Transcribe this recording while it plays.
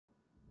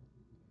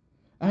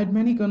I had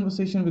many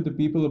conversations with the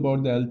people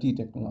about the LTE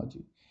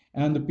technology,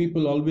 and the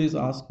people always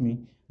ask me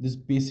this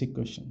basic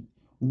question: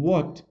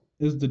 what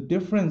is the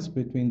difference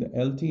between the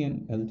LTE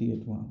and LTE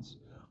Advance?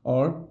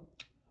 Or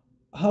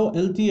how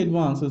LTE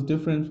Advance is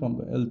different from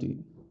the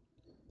LTE?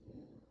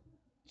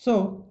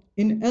 So,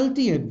 in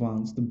LTE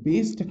Advance, the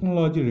base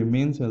technology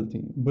remains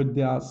LTE, but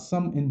there are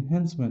some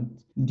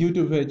enhancements due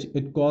to which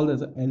it called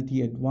as a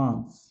LTE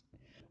Advance.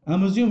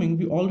 I'm assuming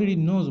we already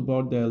knows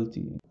about the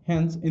LTE.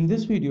 Hence, in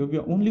this video, we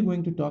are only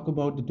going to talk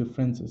about the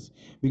differences.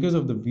 Because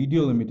of the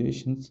video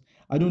limitations,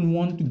 I don't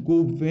want to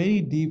go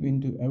very deep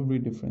into every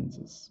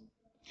differences.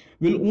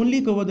 We'll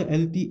only cover the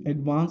LTE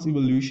Advanced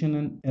evolution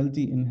and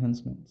LTE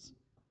enhancements.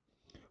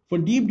 For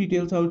deep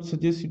details, I would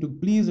suggest you to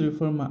please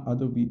refer my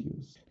other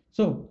videos.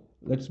 So,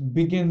 let's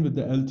begin with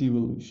the LTE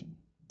evolution.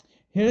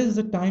 Here is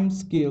the time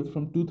scale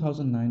from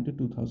 2009 to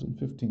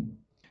 2015.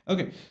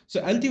 Okay,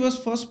 so LTE was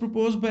first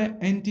proposed by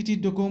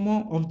NTT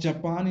Docomo of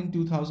Japan in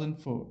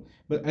 2004,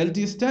 but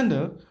LTE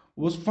standard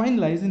was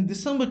finalized in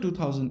December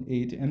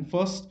 2008 and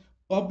first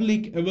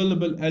public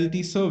available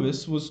LTE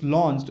service was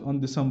launched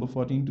on December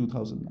 14,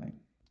 2009.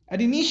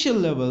 At initial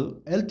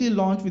level, LTE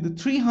launched with a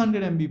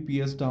 300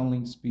 Mbps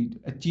downlink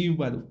speed achieved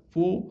by the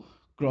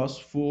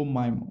 4x4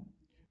 MIMO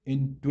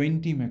in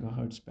 20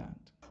 MHz band.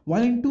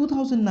 While in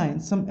 2009,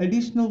 some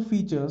additional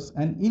features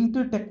and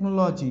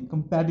intertechnology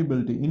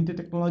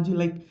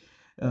like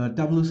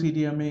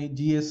WCDMA,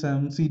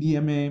 GSM,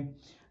 CDMA,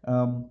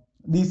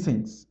 these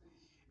things.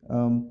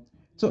 Um,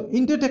 so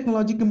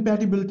intertechnology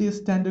compatibility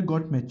standard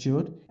got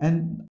matured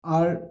and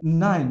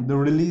R9, the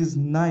release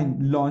 9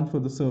 launched for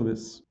the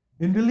service.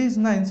 In release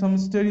 9, some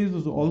studies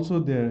was also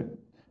there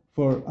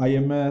for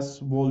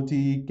IMS,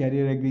 VoLTE,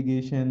 carrier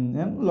aggregation,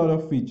 and a lot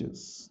of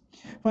features.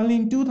 Finally,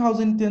 in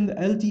 2010, the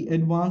LTE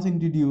Advance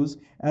introduced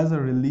as a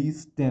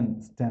release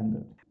 10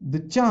 standard.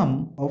 The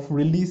charm of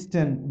release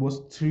 10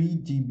 was 3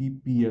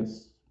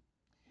 Gbps.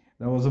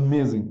 That was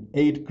amazing.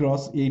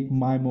 8x8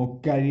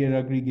 MIMO, carrier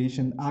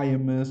aggregation,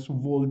 IMS,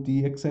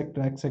 VoLTE,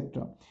 etc.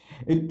 etc.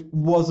 It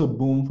was a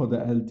boom for the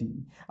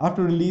LTE.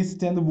 After release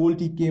 10, the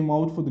VoLTE came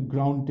out for the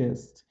ground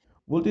test.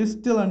 VoLTE is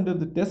still under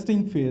the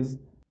testing phase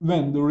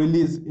when the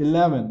release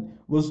 11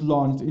 was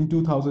launched in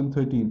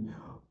 2013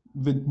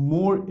 with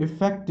more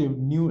effective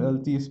new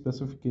LTE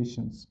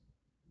specifications.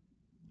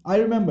 I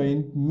remember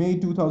in May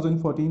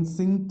 2014,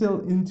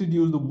 Singtel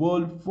introduced the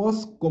world's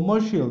first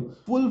commercial,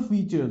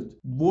 full-featured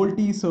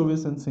VoLTE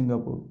service in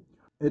Singapore.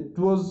 It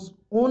was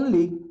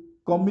only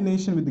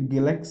combination with the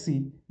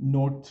Galaxy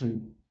Note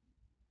 3.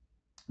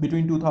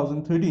 Between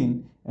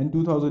 2013 and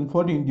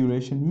 2014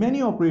 duration,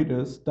 many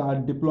operators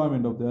start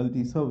deployment of the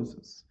LTE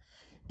services.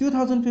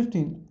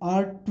 2015,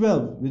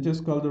 R12, which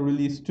is called the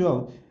release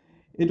 12,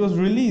 it was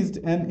released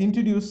and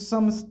introduced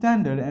some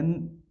standard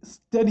and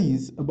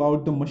studies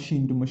about the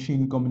machine to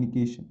machine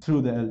communication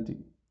through the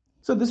LTE.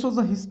 So this was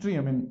the history,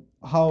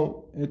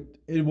 how it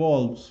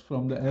evolves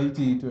from the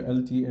LTE to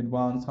LTE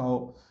Advance,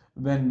 how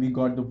when we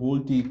got the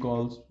VoLTE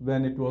calls,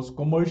 when it was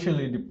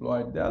commercially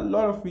deployed. There are a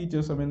lot of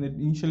features.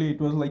 Initially it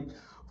was like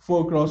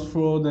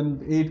 4x4, then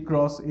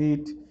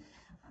 8x8.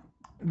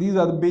 These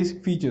are the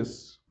basic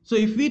features. So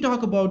if we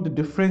talk about the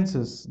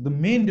differences, the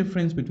main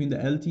difference between the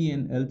LTE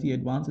and LTE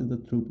Advance is the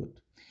throughput.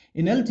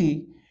 In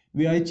LTE,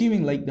 we are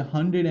achieving like the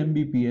 100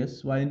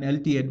 Mbps, while in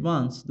LTE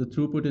Advance, the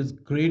throughput is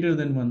greater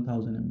than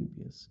 1000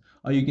 Mbps,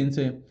 or you can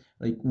say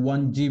like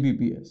 1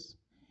 Gbps.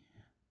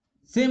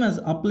 Same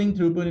as uplink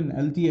throughput in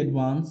LTE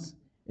Advance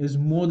is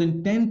more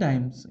than 10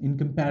 times in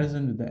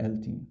comparison with the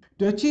LTE.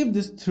 To achieve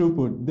this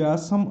throughput, there are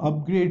some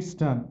upgrades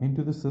done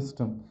into the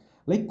system,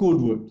 like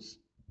code words.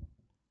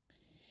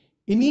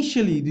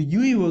 Initially, the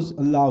UE was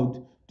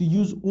allowed to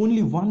use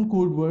only one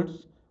code word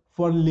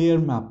for layer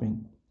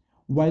mapping,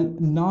 while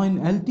now in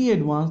LTE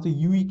Advanced, the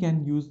UE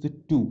can use the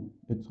two.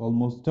 It's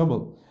almost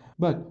double.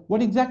 But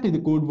what exactly the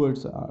code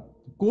words are?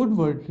 The code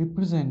word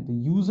represent the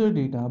user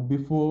data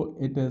before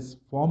it is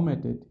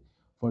formatted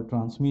for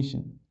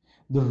transmission.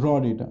 The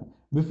raw data.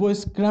 Before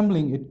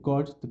scrambling, it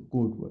calls the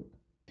code word.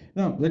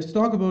 Now, let's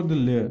talk about the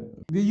layer.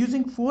 We're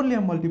using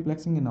 4-layer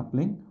multiplexing in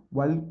uplink,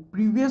 while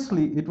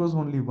previously it was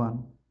only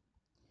one.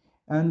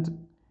 And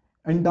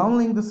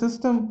downlink, the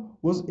system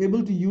was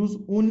able to use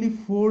only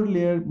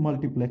 4-layer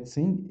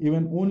multiplexing,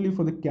 even only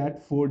for the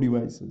cat4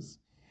 devices.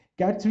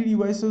 Cat3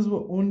 devices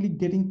were only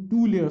getting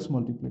 2 layers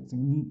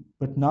multiplexing,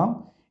 but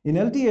now in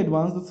LTE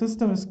Advanced, the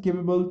system is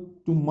capable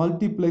to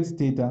multiplex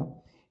data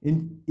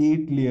in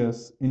 8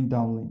 layers in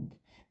downlink.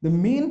 The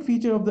main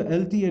feature of the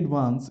LTE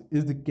Advanced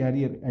is the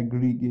carrier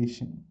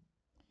aggregation.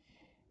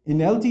 In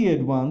LTE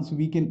Advanced,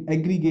 we can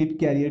aggregate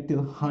carrier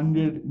till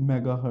 100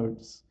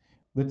 megahertz,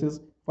 which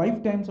is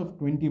 5 times of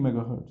 20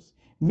 megahertz,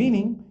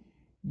 meaning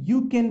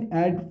you can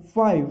add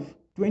 5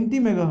 20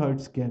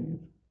 megahertz carrier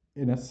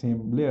in a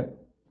same layer.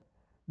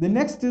 The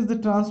next is the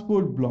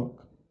transport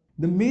block.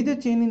 The major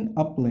chain in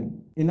uplink.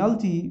 In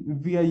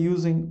LTE, we are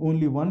using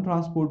only one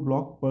transport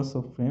block per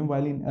subframe,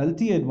 while in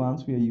LTE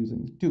Advanced, we are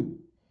using two.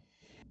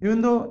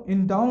 Even though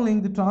in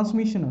downlink, the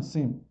transmission are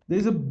same. There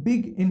is a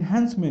big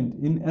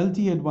enhancement in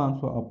LTE Advanced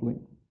for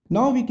uplink.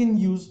 Now we can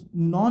use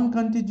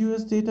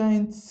non-contiguous data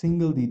in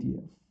single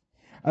DTF.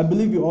 I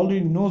believe you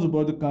already knows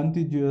about the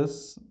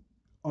contiguous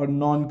or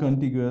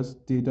non-contiguous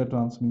data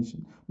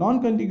transmission.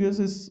 Non-contiguous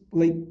is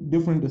like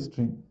different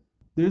string.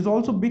 There is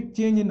also big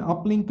change in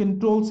uplink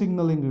control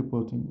signaling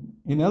reporting.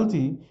 In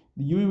LTE,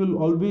 the UE will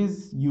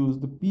always use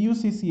the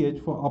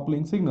PUCCH for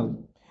uplink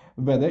signaling,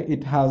 whether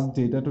it has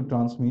data to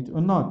transmit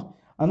or not.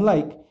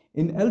 Unlike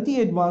in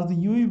LTE Advance,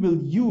 the UE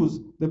will use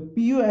the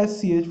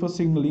PUSCH for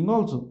signaling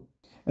also.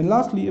 And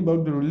lastly,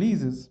 about the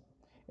releases.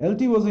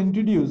 LTE was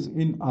introduced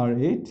in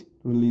R8,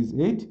 release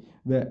 8,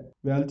 where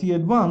LTE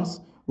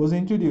Advance was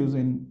introduced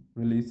in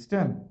release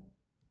 10.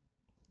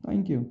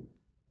 Thank you.